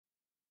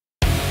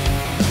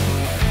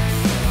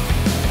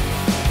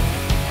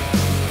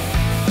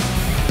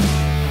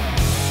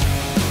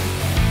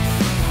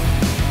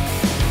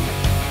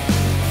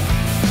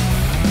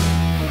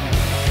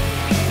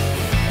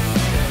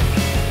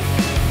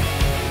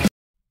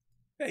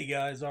Hey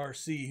guys,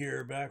 RC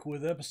here, back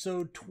with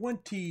episode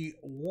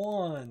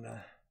 21.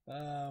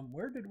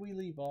 Where did we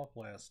leave off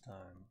last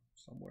time?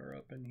 Somewhere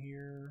up in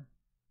here,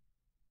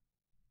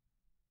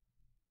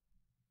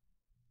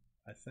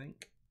 I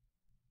think.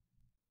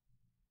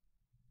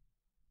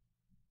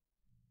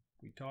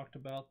 We talked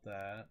about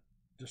that.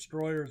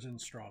 Destroyers and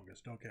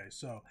strongest. Okay,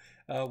 so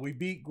we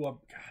beat God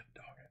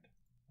dog it.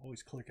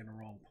 Always clicking the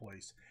wrong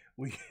place.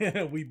 We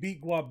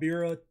beat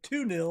Guabira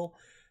 2-0.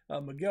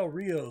 Miguel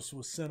Rios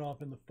was sent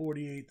off in the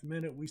 48th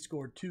minute. We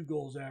scored 2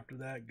 goals after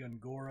that,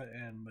 Gongora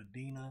and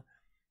Medina.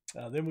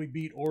 Then we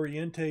beat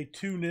Oriente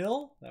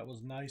 2-0. That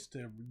was nice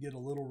to get a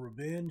little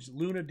revenge.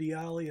 Luna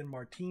Dialli and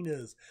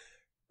Martinez,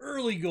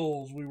 early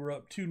goals. We were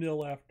up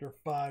 2-0 after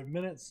 5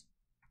 minutes.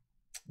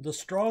 The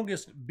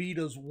strongest beat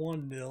us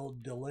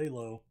 1-0,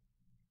 Delelo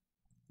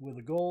with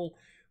a goal.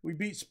 We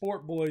beat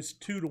Sport Boys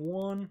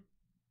 2-1.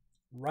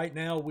 Right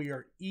now we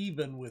are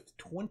even with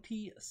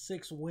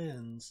 26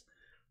 wins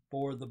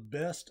for the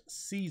best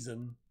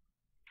season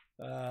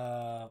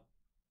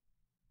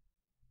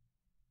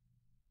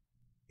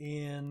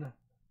in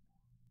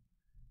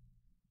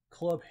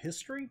club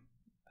history.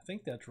 I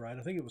think that's right.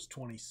 I think it was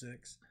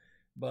 26.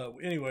 But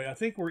anyway, I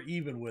think we're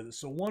even with it.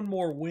 So one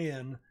more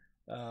win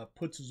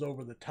puts us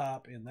over the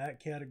top in that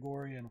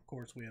category. And of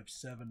course, we have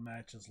 7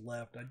 matches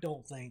left. I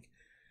don't think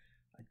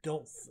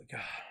that's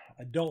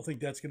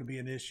going to be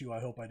an issue.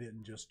 I hope I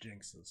didn't just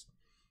jinx us.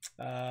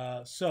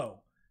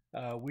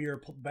 We are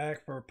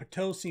back for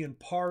Potosi and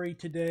Pari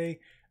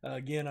today.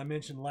 Again, I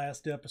mentioned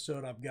last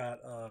episode, I've got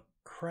a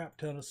crap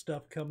ton of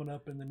stuff coming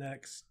up in the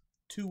next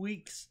 2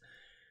 weeks,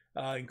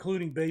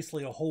 including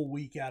basically a whole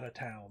week out of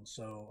town.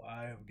 So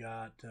I have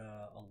got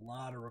a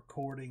lot of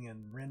recording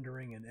and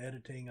rendering and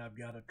editing I've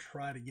got to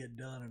try to get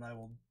done, and I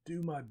will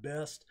do my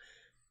best.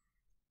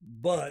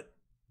 But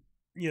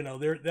you know,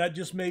 that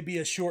just may be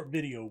a short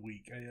video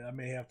week. I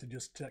may have to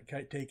just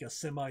take a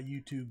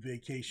semi-YouTube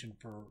vacation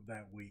for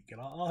that week, and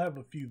I'll have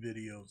a few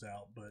videos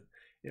out, but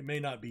it may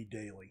not be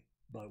daily.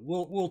 But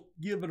we'll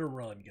give it a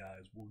run,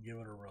 guys. We'll give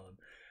it a run.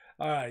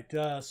 All right,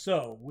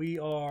 so we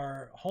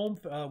are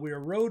we are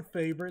road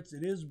favorites.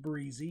 It is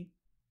breezy,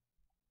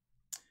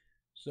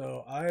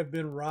 so I have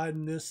been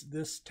riding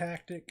this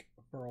tactic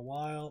for a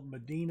while.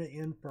 Medina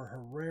in for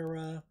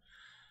Herrera.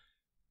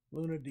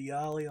 Luna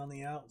Dialli on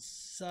the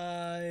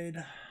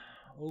outside.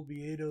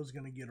 Oviedo's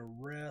going to get a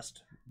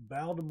rest.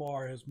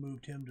 Valdemar has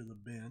moved him to the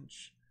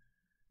bench.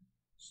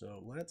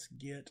 So let's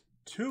get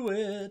to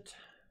it.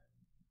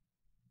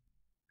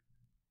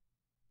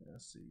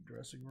 Let's see.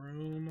 Dressing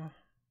room.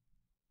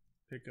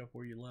 Pick up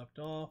where you left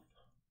off.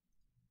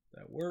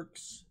 That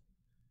works.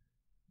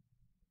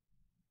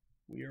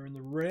 We are in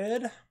the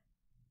red.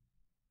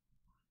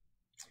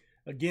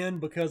 Again,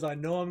 because I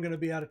know I'm going to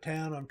be out of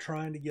town, I'm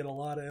trying to get a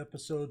lot of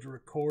episodes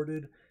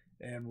recorded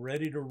and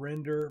ready to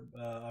render.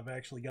 I've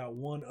actually got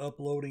one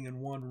uploading and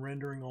one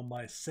rendering on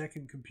my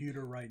second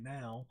computer right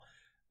now.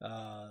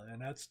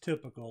 And that's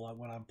typical.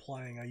 When I'm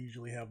playing, I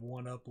usually have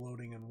one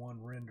uploading and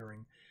one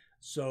rendering.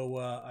 So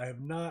I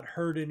have not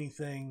heard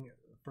anything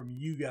from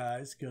you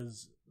guys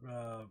because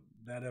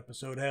that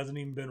episode hasn't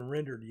even been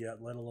rendered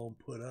yet, let alone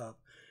put up.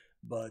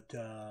 But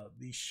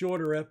these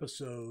shorter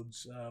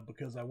episodes,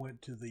 because I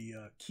went to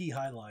the key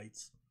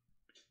highlights.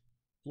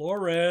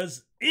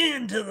 Flores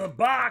into the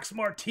box.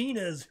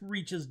 Martinez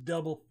reaches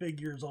double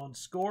figures on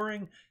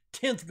scoring.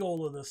 10th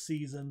goal of the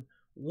season.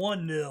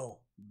 1-0.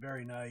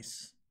 Very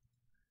nice.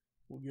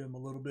 We'll give him a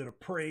little bit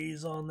of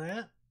praise on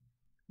that.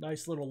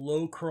 Nice little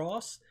low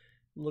cross.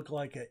 Looked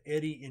like an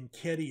Eddie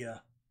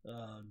Nketiah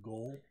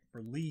goal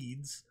for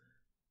Leeds.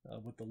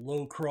 With the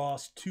low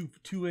cross,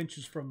 two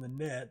inches from the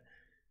net.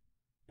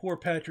 Poor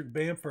Patrick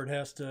Bamford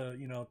has to,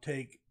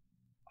 take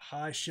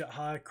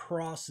high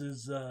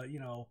crosses, out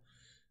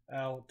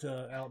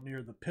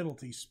near the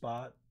penalty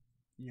spot,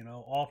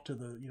 off to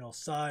the,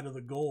 side of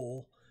the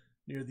goal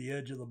near the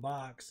edge of the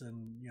box.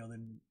 And,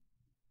 then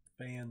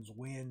fans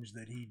whinge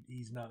that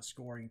he's not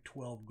scoring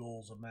 12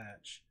 goals a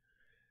match.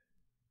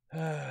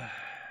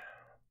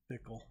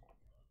 Fickle.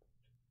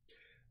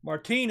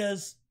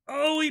 Martinez.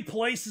 Oh, he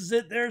places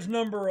it. There's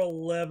number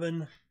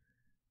 11.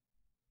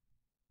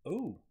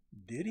 Oh.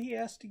 Did he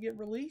ask to get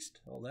released?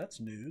 Oh, that's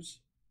news.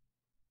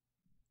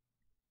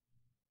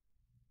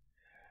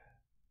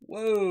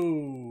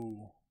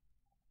 Whoa.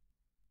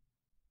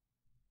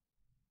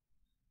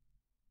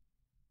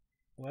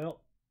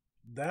 Well,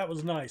 that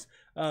was nice.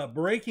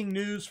 Breaking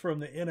news from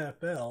the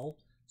NFL.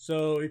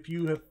 So if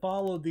you have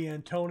followed the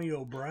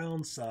Antonio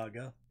Brown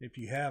saga, if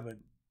you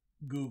haven't,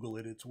 Google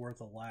it. It's worth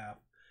a laugh.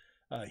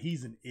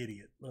 He's an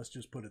idiot. Let's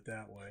just put it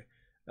that way.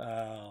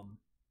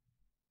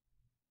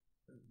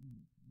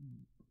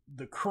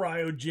 The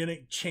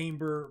cryogenic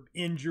chamber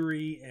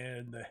injury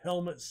and the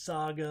helmet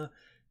saga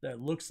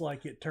that looks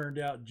like it turned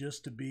out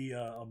just to be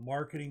a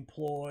marketing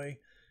ploy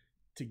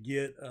to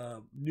get a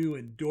new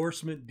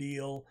endorsement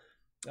deal.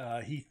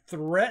 He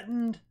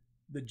threatened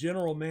the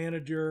general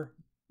manager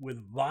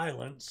with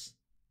violence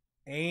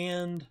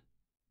and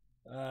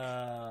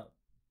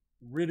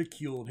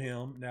ridiculed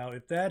him. Now,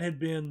 if that had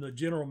been the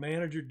general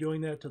manager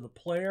doing that to the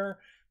player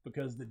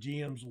because the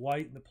GM's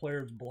white and the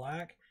player's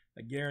black,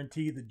 I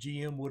guarantee the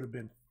GM would have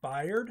been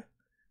fired.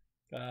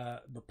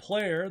 The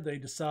player, they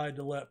decide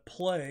to let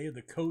play.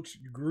 The coach,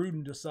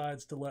 Gruden,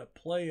 decides to let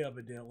play,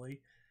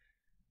 evidently.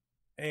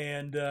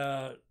 And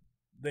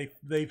they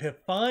have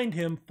fined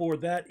him for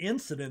that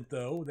incident,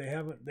 though.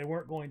 They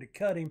weren't going to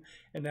cut him,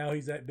 and now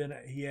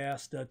he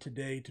asked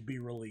today to be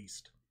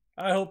released.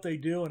 I hope they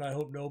do, and I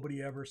hope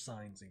nobody ever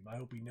signs him. I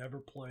hope he never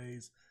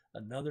plays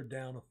another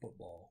down of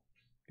football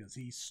because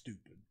he's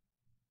stupid.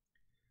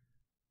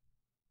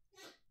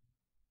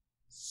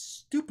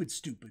 Stupid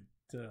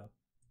to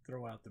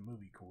throw out the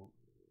movie quote.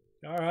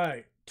 All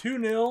right,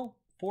 2-0,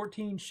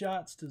 14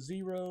 shots to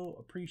 0.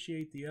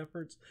 Appreciate the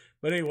efforts.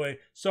 But anyway,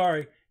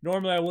 sorry.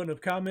 Normally I wouldn't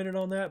have commented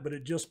on that, but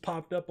it just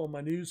popped up on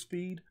my news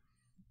feed.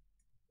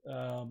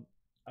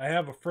 I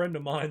have a friend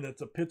of mine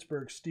that's a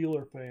Pittsburgh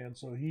Steeler fan,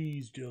 so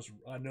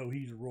I know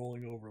he's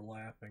rolling over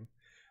laughing.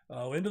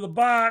 Oh, into the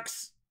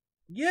box.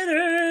 Get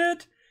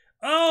it.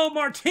 Oh,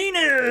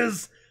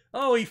 Martinez.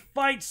 Oh, he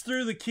fights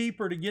through the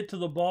keeper to get to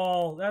the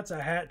ball. That's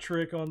a hat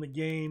trick on the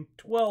game.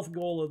 12th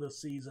goal of the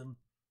season.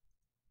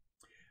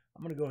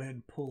 I'm going to go ahead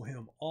and pull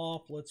him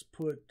off. Let's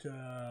put, you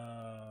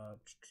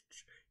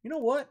know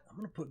what? I'm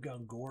going to put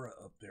Gongora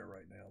up there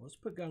right now. Let's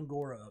put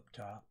Gongora up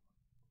top.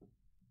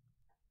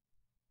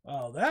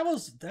 Oh, that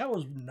was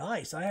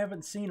nice. I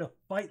haven't seen a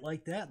fight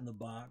like that in the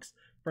box.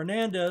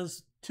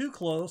 Fernandez, too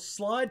close,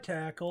 slide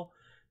tackle.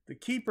 The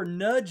keeper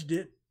nudged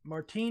it.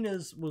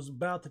 Martinez was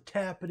about to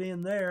tap it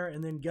in there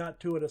and then got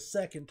to it a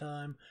second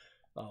time.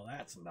 Oh,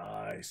 that's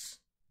nice.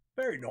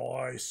 Very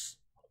nice.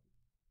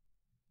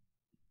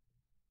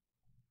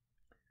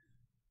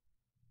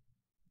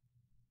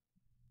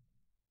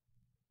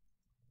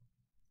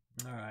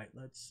 All right,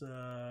 let's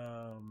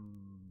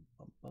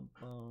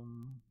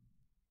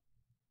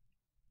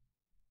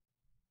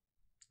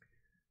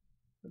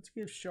let's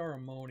give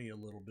Sharamoni a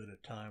little bit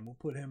of time. We'll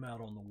put him out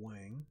on the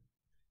wing.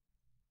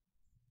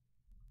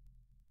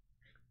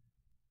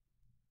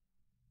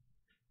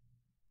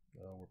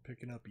 We're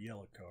picking up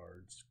yellow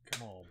cards.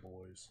 Come on,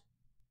 boys.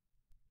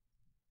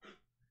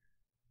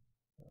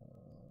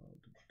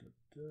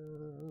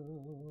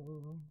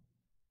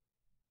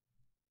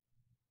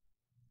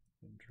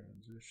 In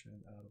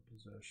transition, out of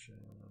possession.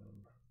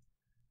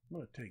 I'm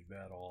going to take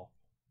that off.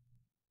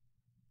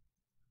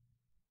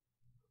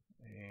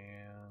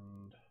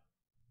 And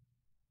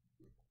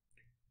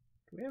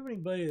do we have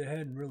anybody that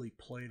hadn't really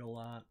played a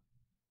lot?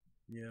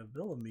 Yeah,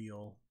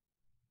 Villamil.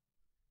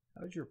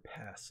 How's your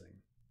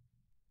passing?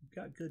 You've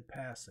got good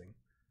passing.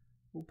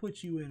 We'll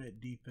put you in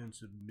at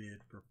defensive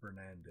mid for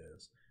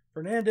Fernandez.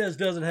 Fernandez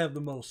doesn't have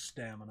the most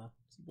stamina.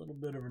 It's a little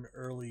bit of an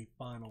early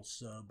final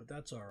sub, but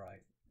that's all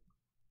right.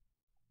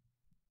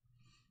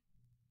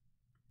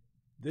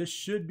 This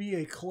should be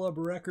a club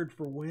record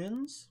for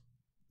wins,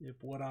 if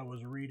what I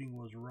was reading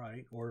was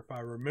right, or if I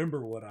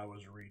remember what I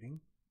was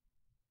reading.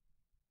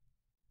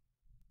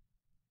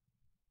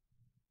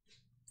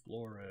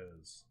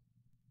 Flores.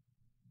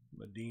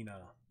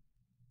 Medina.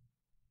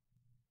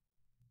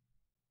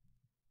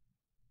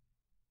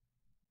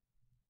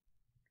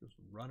 Just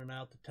running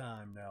out the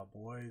time now,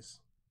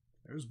 boys.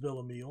 There's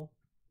Villamil.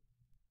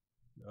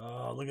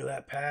 Oh, look at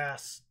that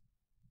pass.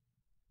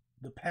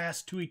 The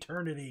pass to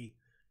eternity.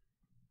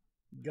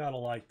 Gotta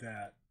like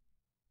that.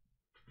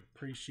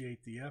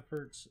 Appreciate the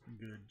efforts.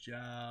 Good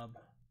job.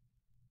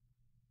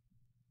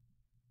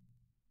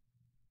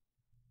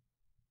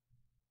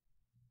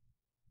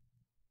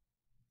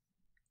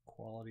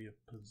 Quality of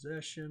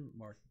possession.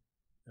 What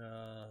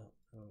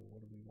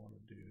do we want to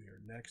do here?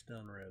 Next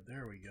unread.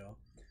 There we go.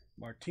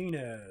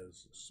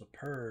 Martinez.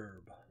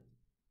 Superb.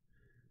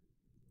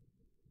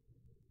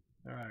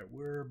 All right,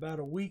 we're about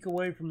a week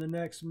away from the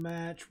next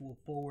match. We'll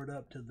forward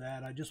up to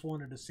that. I just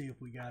wanted to see if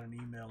we got an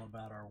email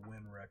about our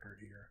win record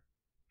here.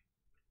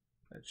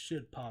 That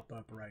should pop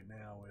up right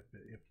now if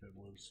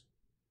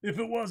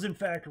it was in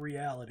fact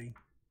reality.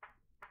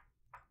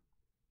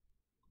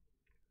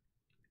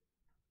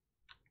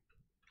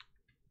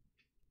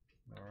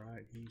 All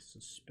right, he's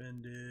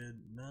suspended.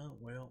 No,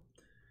 well.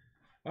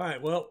 All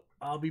right, well,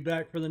 I'll be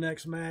back for the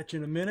next match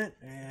in a minute,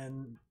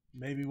 and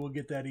maybe we'll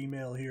get that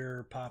email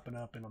here popping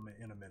up in a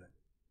minute.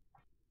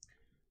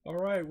 All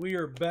right, we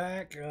are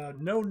back.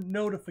 No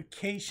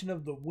notification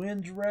of the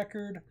wins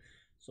record,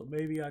 so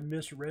maybe I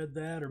misread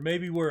that, or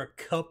maybe we're a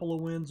couple of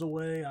wins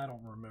away. I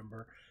don't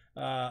remember.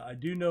 I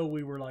do know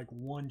we were like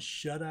one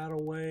shutout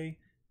away,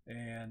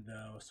 and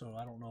so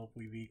I don't know if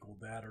we've equaled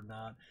that or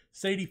not.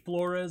 Sadie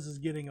Flores is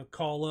getting a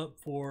call up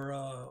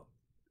for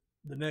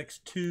the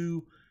next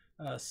two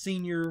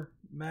senior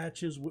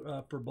matches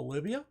for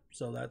Bolivia,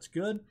 so that's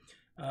good.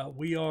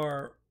 We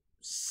are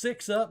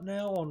 6 up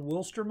now on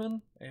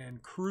Wilstermann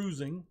and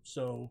cruising,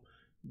 so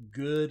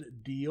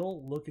good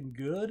deal, looking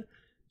good.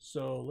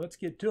 So let's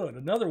get to it.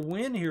 Another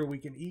win here, we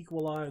can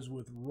equalize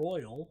with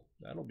Royal.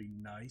 That'll be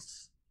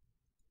nice.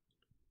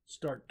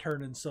 Start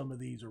turning some of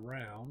these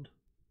around.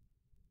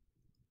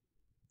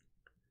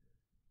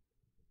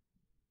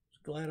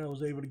 Glad I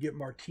was able to get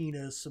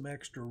Martinez some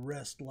extra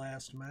rest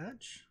last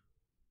match.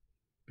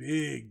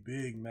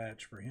 Big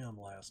match for him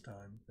last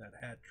time, that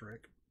hat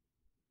trick.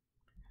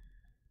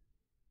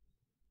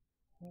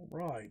 All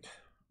right.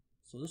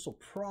 So this will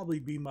probably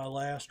be my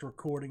last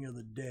recording of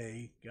the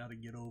day. Got to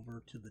get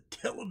over to the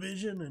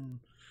television and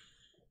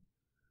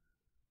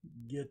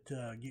get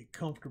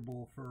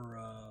comfortable for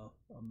a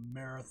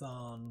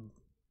marathon.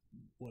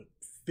 What,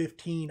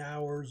 15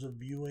 hours of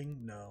viewing?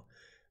 No,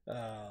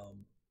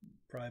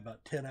 probably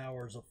about 10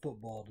 hours of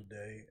football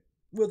today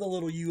with a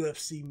little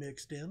UFC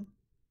mixed in.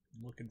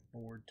 Looking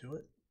forward to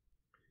it.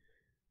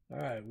 All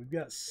right, we've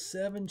got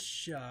 7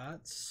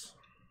 shots.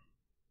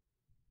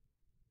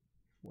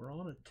 We're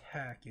on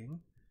attacking.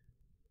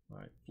 All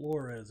right,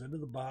 Flores into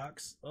the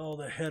box. Oh,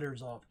 the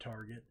header's off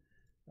target.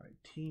 All right,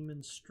 team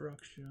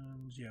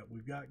instructions. Yeah,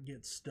 we've got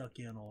get stuck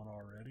in on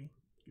already.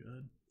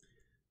 Good.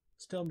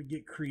 Let's tell them to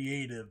get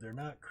creative. They're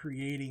not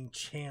creating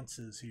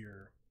chances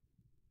here.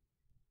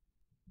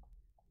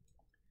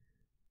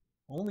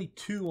 Only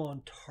 2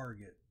 on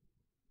target.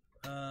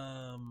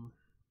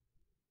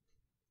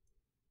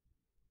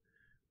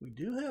 We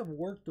do have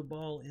work the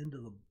ball into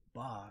the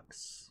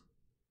box.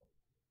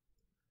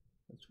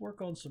 Let's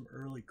work on some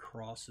early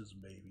crosses,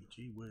 maybe.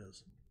 Gee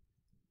whiz.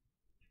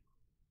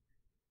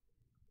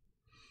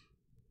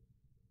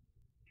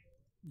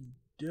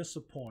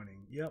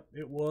 Disappointing. Yep,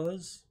 it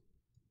was.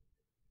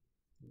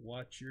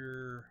 Watch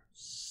your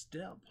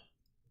step.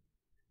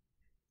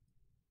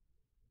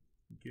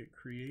 Get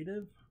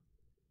creative.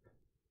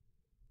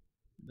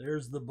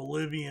 There's the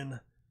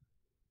Bolivian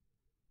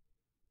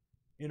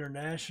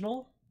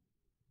international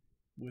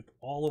with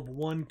all of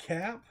 1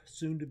 cap,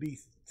 soon to be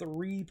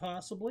 3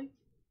 possibly.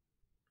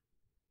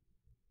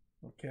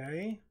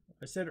 Okay,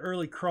 I said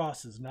early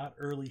crosses, not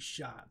early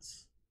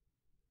shots.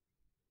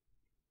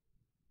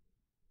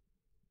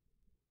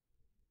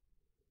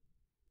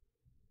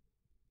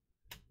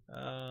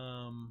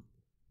 I'm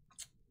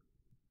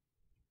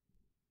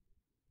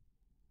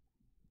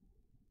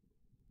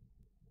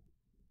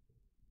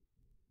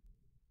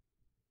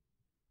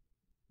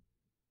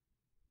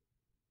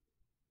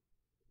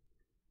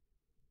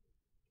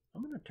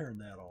going to turn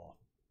that off.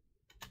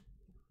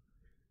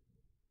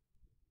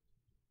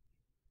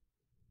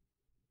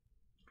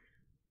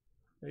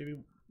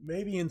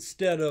 Maybe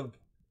instead of,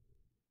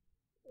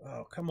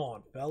 oh, come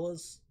on,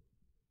 fellas.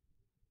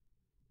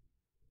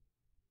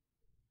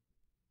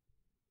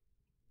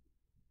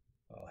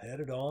 I'll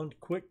head it on.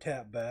 Quick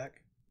tap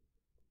back.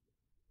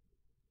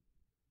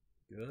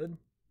 Good.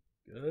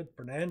 Good.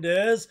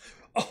 Fernandez.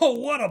 Oh,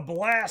 what a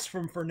blast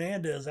from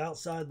Fernandez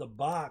outside the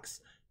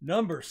box.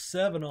 Number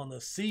 7 on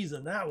the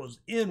season. That was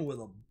in with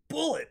a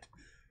bullet.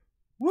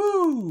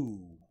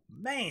 Woo!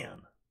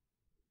 Man.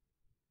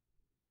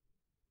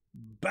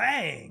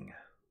 Bang!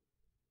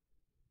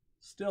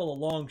 Still a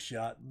long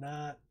shot.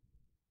 Not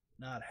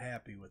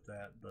happy with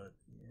that, but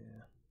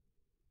yeah.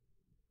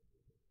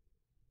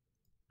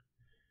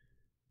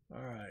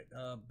 All right,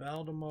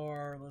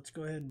 Valdemar, let's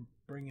go ahead and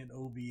bring in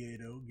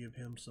Oviedo, give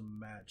him some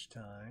match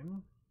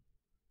time.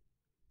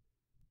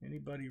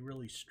 Anybody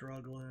really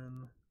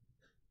struggling?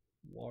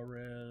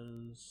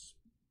 Juarez.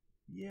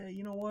 Yeah,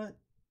 you know what?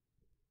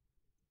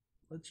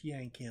 Let's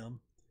yank him.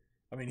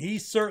 I mean,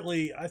 he's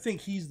certainly, I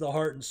think he's the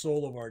heart and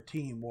soul of our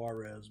team,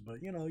 Juarez.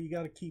 But, you know, you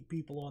got to keep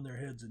people on their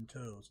heads and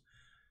toes.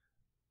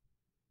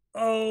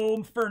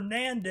 Oh,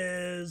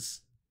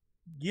 Fernandez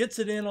gets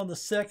it in on the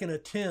 2nd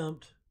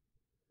attempt.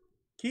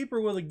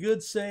 Keeper with a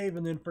good save,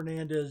 and then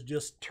Fernandez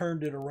just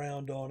turned it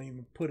around on him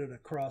and put it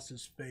across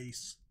his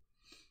face.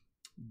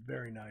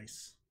 Very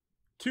nice.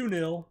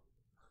 2-0.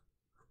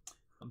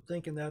 I'm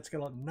thinking that's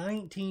going to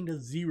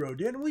 19-0.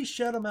 Didn't we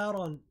shut them out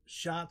on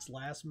shots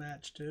last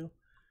match too?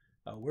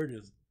 We're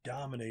just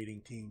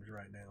dominating teams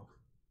right now.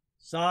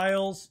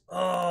 Siles.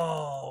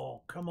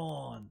 Oh, come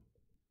on.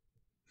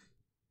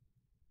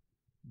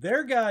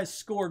 Their guys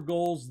score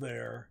goals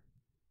there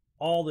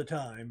all the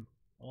time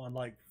on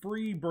like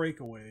free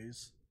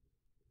breakaways.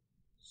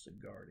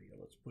 Sigardia,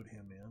 let's put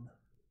him in.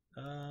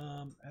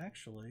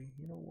 Actually,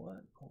 you know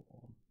what? Hold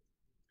on.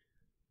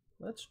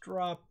 Let's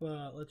drop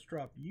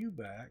you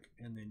back,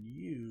 and then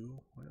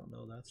you. Well,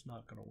 no, that's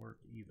not going to work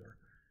either.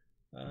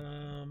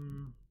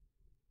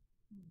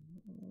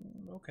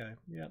 Okay,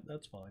 yeah,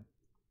 that's fine.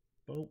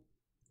 Boom.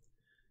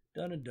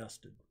 Done and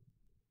dusted.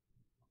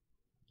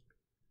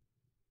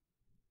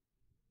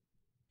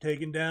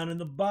 Taken down in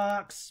the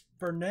box.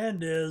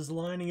 Fernandez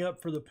lining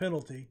up for the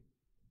penalty.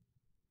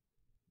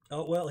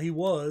 Oh, well, he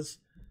was.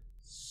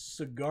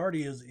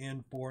 Sigardia's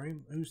in for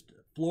him. Who's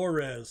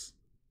Flores?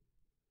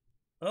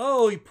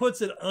 Oh, he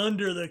puts it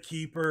under the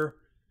keeper.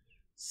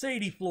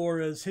 Sadie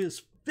Flores,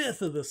 his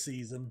 5th of the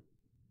season.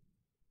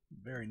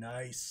 Very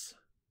nice.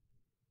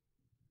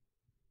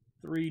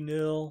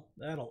 3-0.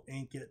 That'll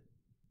ink it.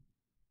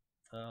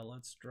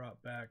 Let's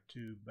drop back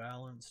to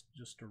balance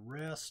just to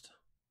rest.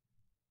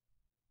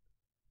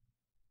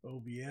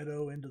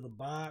 Oviedo into the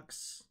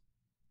box.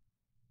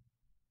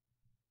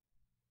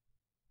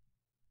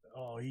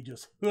 Oh, he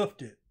just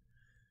hoofed it.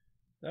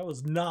 That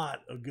was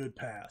not a good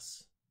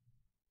pass.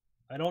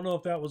 I don't know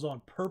if that was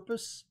on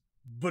purpose,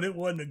 but it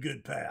wasn't a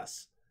good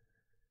pass.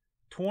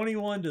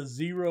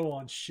 21-0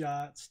 on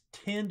shots,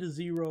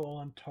 10-0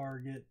 on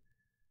target,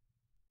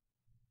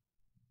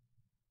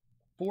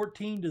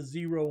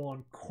 14-0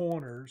 on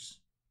corners.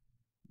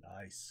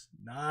 Nice,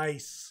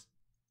 nice.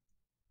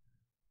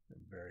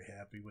 I'm very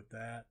happy with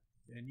that.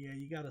 And yeah,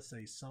 you got to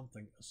say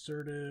something.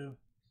 Assertive,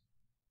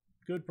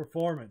 good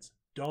performance.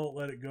 Don't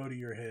let it go to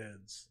your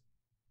heads.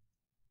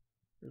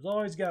 There's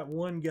always got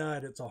one guy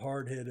that's a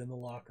hard hit in the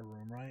locker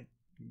room, right?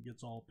 He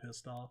gets all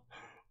pissed off.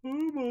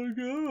 Oh my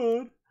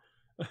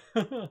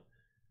God.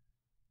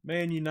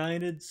 Man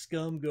United,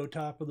 scum, go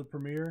top of the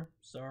Premier.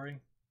 Sorry.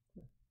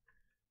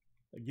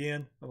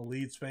 Again, I'm a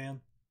Leeds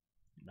fan,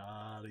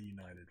 not a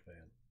United fan.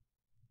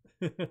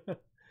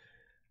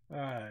 All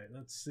right,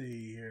 let's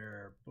see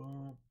here.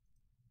 Boom.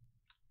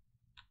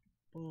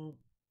 Boom.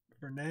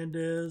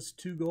 Fernandez,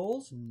 2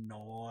 goals.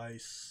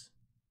 Nice.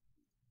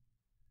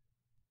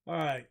 All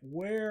right,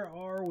 where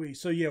are we?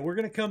 So, yeah, we're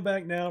going to come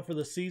back now for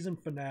the season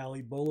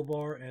finale,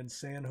 Bolivar and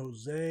San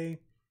Jose.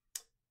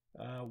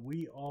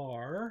 We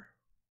are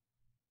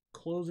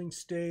closing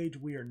stage.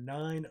 We are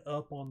 9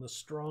 up on the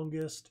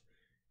strongest,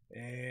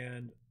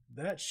 and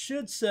that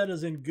should set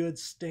us in good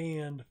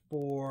stand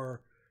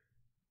for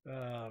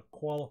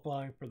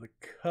qualifying for the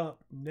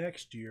Cup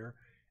next year.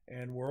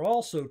 And we're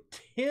also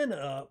 10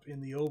 up in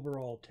the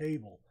overall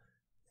table.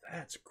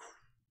 That's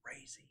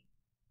crazy.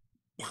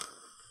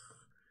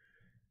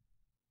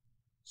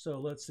 So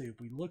let's see, if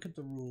we look at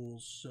the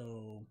rules,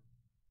 so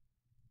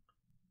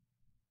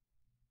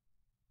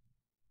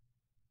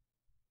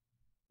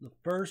the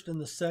first and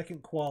the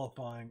second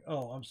qualifying,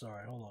 oh, I'm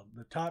sorry, hold on.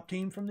 The top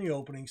team from the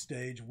opening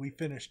stage, we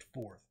finished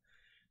 4th.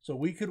 So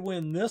we could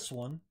win this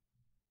one,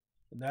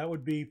 and that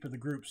would be for the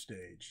group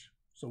stage.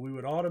 So we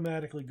would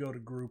automatically go to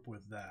group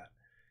with that.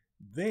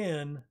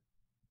 Then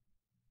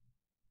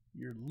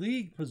your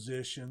league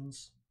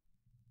positions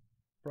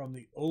from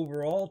the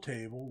overall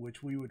table,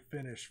 which we would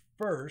finish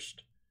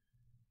first,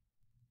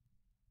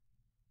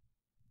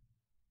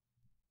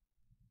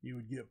 you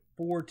would get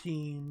 4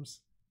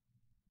 teams,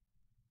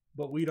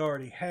 but we'd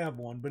already have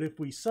one. But if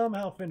we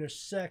somehow finish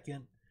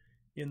second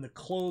in the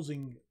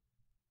closing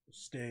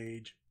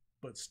stage,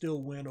 but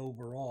still win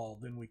overall,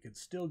 then we could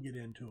still get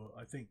into,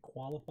 I think,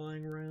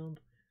 qualifying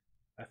round.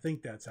 I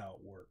think that's how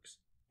it works.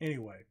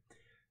 Anyway,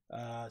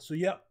 so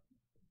yep,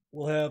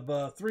 we'll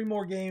have 3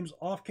 more games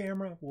off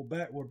camera.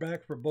 We're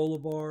back for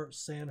Bolivar,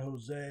 San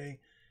Jose.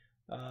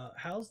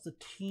 How's the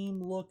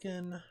team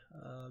looking?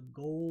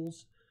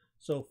 Goals.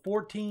 So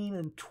 14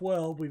 and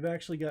 12. We've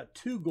actually got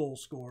 2 goal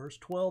scorers.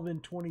 12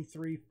 and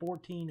 23,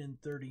 14 and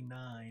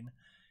 39.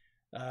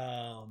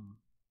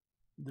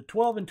 The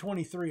 12 and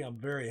 23 I'm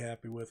very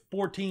happy with.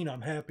 14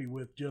 I'm happy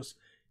with just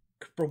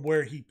from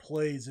where he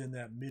plays in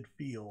that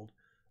midfield.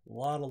 A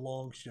lot of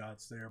long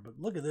shots there. But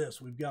look at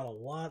this. We've got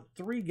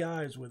 3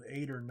 guys with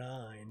 8 or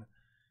 9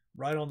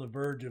 right on the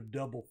verge of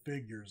double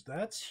figures.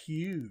 That's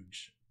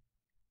huge.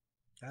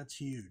 That's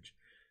huge.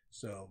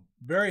 So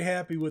very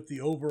happy with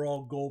the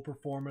overall goal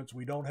performance.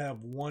 We don't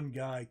have one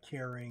guy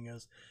carrying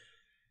us.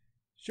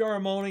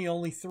 Charamoni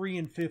only 3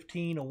 and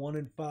 15, a 1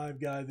 and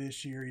 5 guy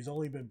this year. He's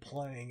only been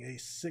playing a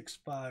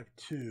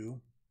 6.52.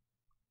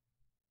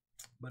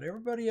 But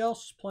everybody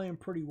else is playing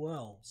pretty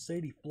well.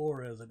 Sadie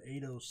Flores an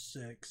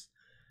 8.06.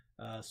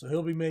 So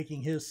he'll be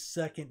making his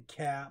second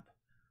cap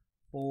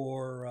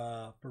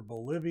for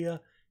Bolivia.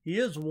 He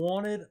is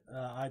wanted.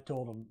 I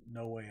told him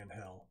no way in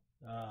hell.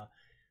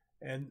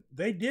 And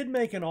they did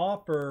make an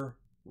offer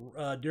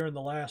during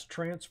the last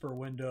transfer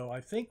window. I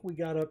think we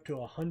got up to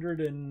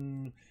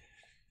 $125,000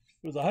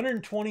 or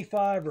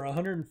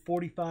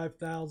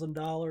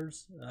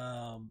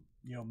 $145,000.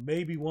 You know,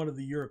 maybe one of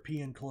the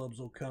European clubs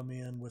will come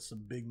in with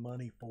some big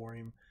money for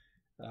him.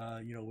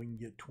 You know, we can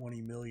get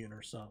 20 million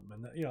or something,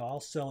 and you know,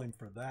 I'll sell him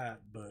for that.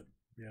 But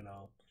you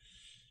know,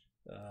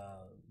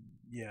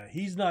 yeah,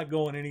 he's not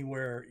going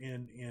anywhere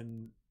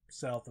in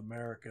South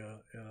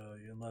America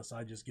unless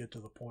I just get to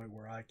the point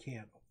where I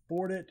can't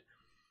afford it.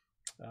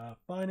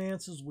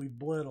 Finances, we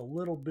bled a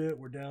little bit.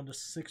 We're down to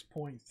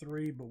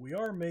 6.3, but we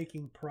are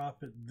making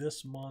profit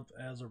this month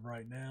as of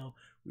right now.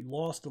 We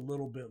lost a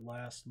little bit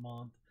last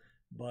month,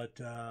 but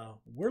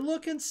we're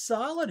looking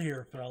solid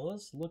here,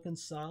 fellas. Looking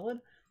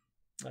solid.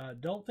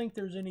 Don't think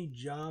there's any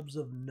jobs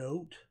of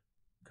note.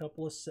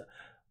 Couple of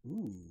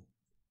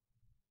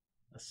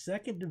a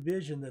second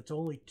division that's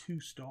only 2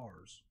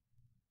 stars.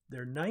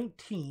 They're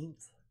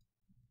 19th.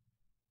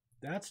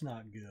 That's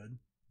not good.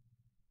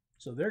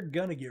 So they're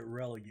going to get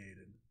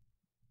relegated.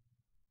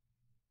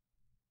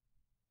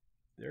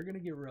 They're going to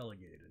get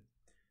relegated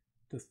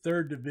to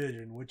 3rd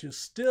division, which is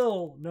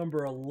still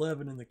number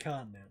 11 in the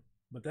continent.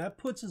 But that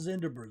puts us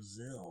into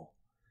Brazil.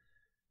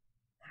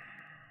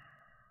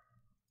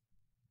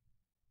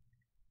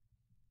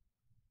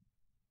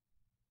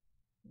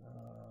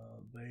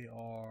 They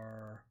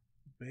are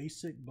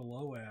basic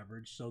below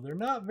average, so they're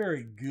not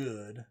very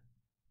good.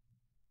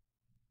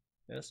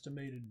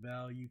 Estimated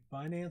value.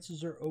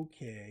 Finances are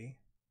okay.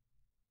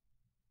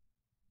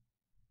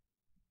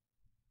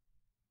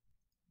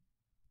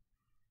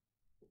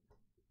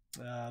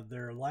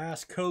 Their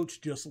last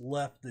coach just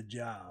left the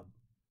job.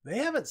 They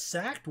haven't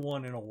sacked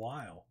one in a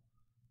while,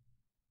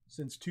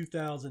 since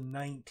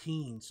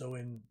 2019. So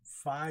in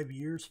 5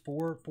 years,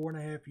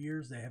 4.5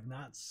 years, they have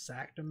not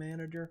sacked a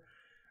manager,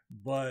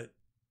 but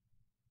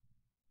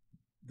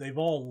they've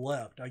all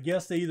left. I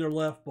guess they either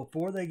left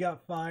before they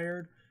got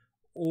fired,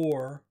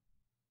 or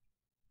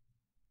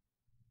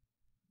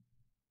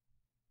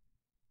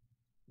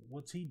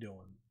what's he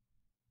doing?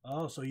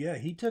 Oh, so yeah,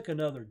 he took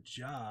another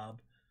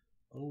job.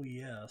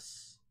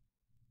 OES.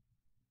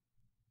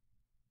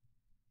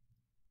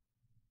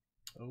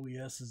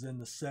 OES is in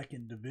the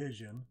second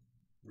division.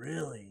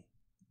 Really?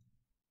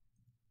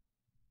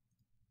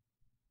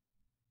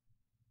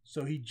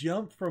 So he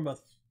jumped from a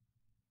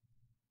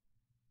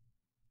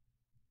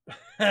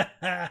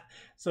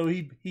so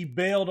he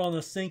bailed on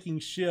a sinking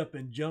ship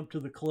and jumped to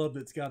the club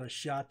that's got a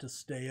shot to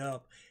stay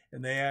up,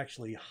 and they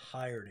actually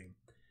hired him.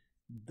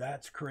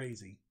 That's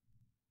crazy.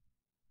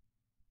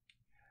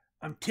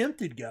 I'm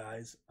tempted,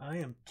 guys. I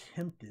am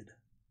tempted,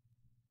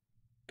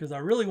 because I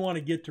really want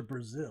to get to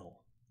Brazil.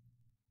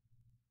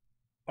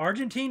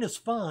 Argentina's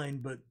fine,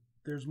 but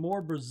there's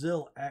more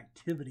Brazil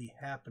activity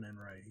happening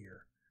right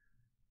here.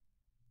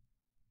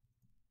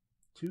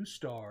 2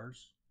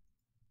 stars.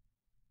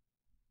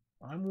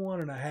 I'm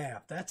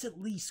 1.5. That's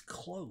at least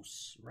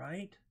close,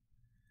 right?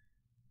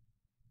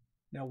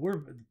 Now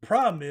the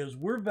problem is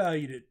we're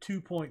valued at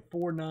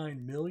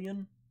 2.49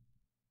 million.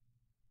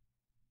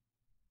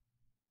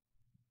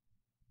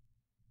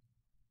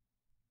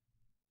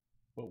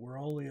 But we're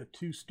only a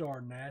 2-star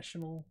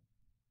national.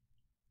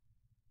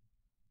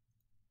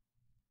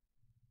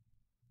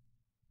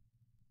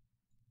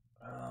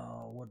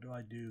 Oh, what do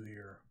I do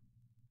here?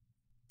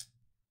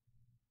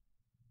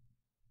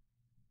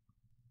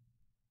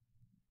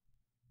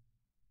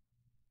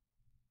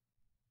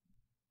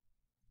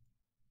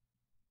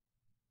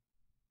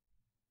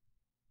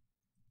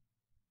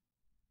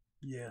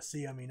 Yeah,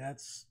 see, I mean,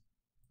 that's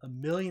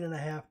 $1.5 million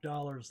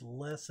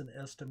less than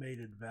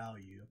estimated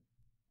value.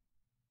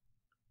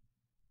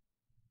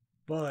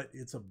 But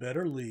it's a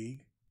better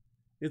league.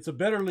 It's a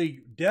better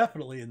league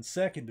definitely in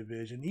second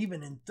division.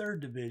 Even in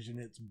third division,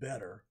 it's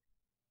better.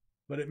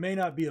 But it may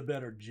not be a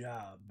better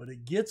job. But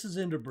it gets us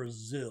into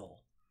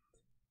Brazil.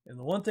 And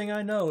the one thing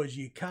I know is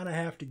you kind of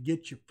have to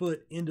get your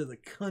foot into the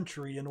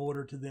country in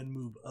order to then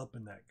move up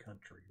in that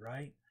country,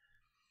 right?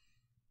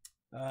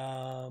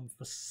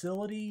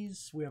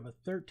 Facilities, we have a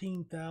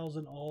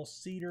 13,000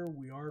 all-seater.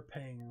 We are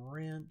paying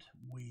rent.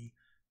 We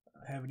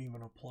haven't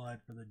even applied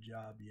for the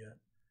job yet.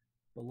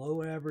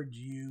 Below average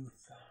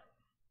youth.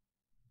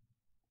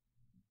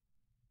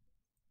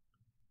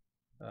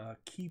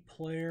 Key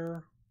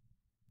player,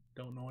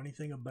 don't know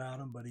anything about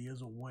him, but he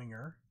is a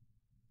winger.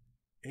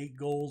 8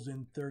 goals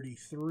in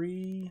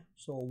 33,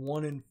 so a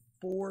 1 in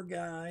 4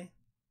 guy.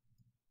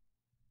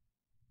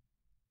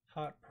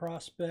 Hot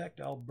prospect,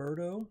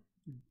 Alberto,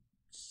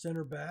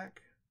 center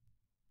back.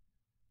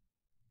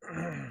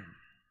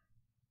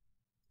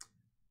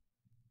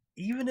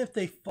 Even if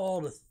they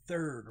fall to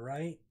third,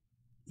 right?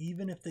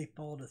 Even if they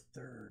fall to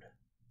third,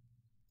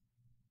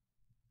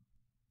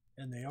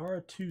 and they are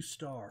a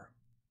 2-star,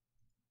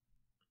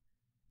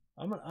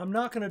 I'm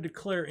not going to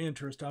declare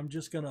interest. I'm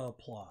just going to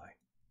apply.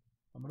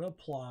 I'm going to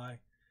apply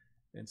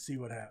and see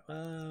what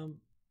happens.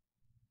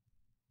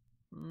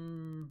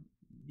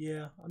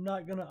 Yeah, I'm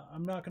not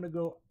gonna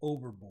go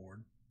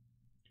overboard.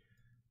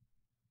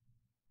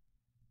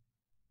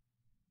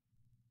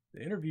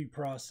 The interview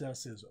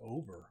process is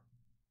over.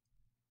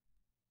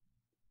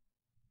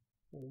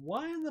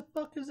 Why in the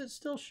fuck is it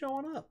still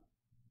showing up?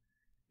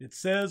 It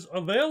says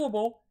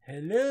available.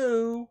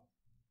 Hello.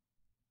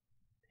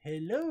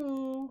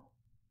 Hello.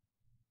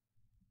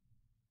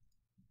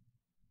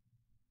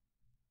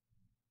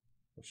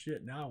 Well,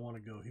 shit, now I want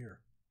to go here.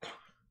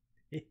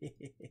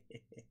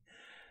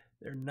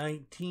 They're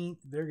 19th.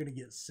 They're going to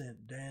get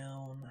sent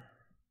down.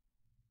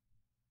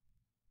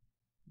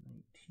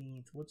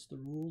 19th. What's the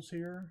rules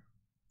here?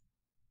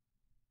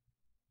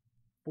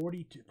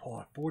 42.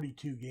 Oh,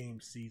 42 game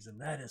season.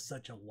 That is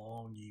such a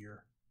long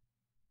year.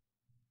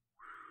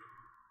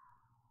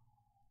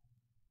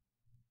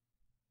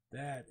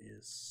 That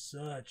is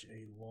such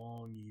a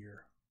long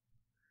year.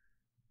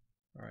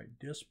 All right,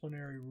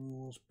 disciplinary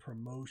rules,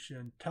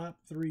 promotion. Top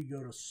 3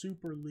 go to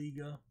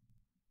Superliga.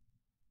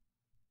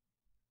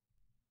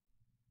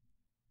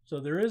 So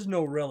there is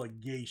no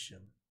relegation.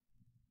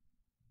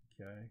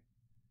 Okay.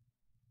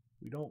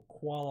 We don't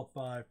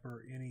qualify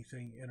for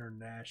anything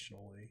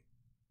internationally.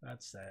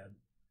 That's sad.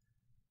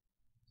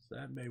 So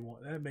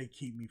that may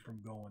keep me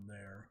from going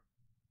there.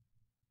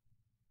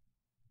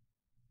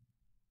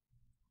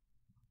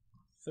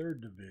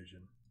 Third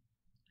division.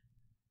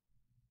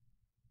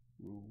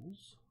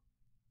 Rules.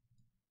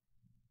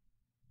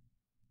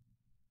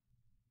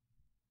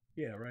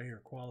 Yeah, right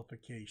here,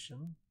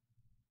 qualification.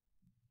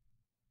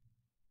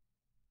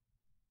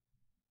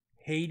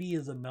 Haiti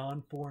is a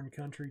non-foreign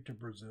country to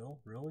Brazil,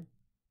 really?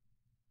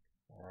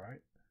 All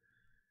right.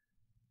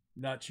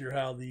 Not sure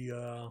how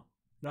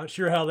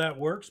that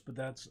works, but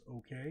that's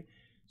okay.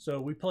 So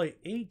we play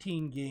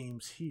 18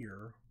 games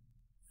here.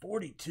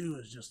 42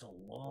 is just a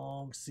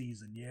long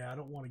season. Yeah, I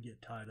don't want to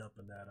get tied up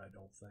in that, I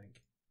don't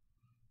think.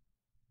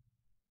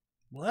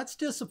 Well, that's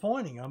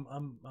disappointing.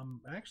 I'm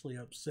actually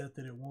upset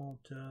that it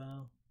won't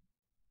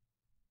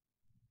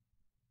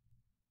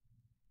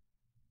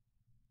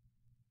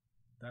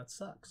that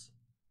sucks.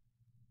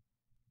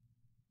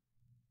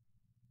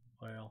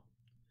 Well,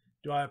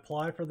 do I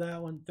apply for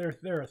that one?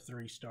 They're a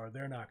 3-star.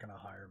 They're not going to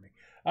hire me.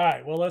 All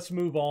right, well, let's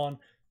move on.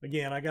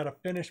 Again, I got to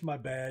finish my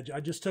badge. I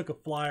just took a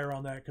flyer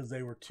on that because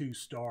they were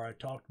 2-star. I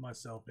talked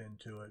myself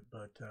into it.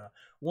 But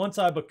once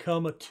I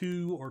become a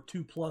 2 or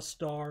 2+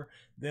 star,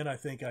 then I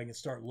think I can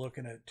start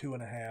looking at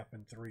 2.5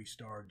 and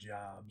 3-star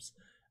jobs.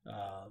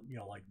 You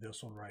know, like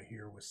this one right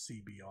here with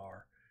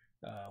CBR.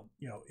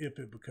 You know, if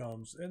it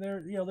becomes, and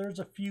there, you know, there's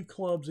a few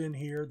clubs in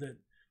here that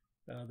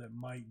that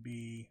might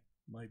be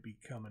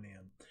coming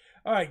in.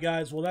 All right,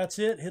 guys. Well, that's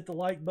it. Hit the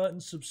like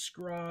button,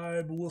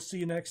 subscribe. We'll see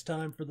you next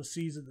time for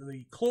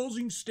the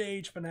closing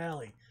stage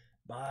finale.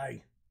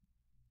 Bye.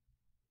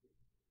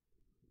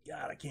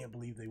 God, I can't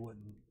believe they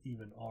wouldn't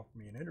even offer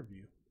me an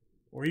interview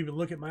or even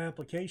look at my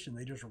application.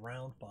 They just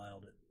round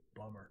filed it.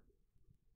 Bummer.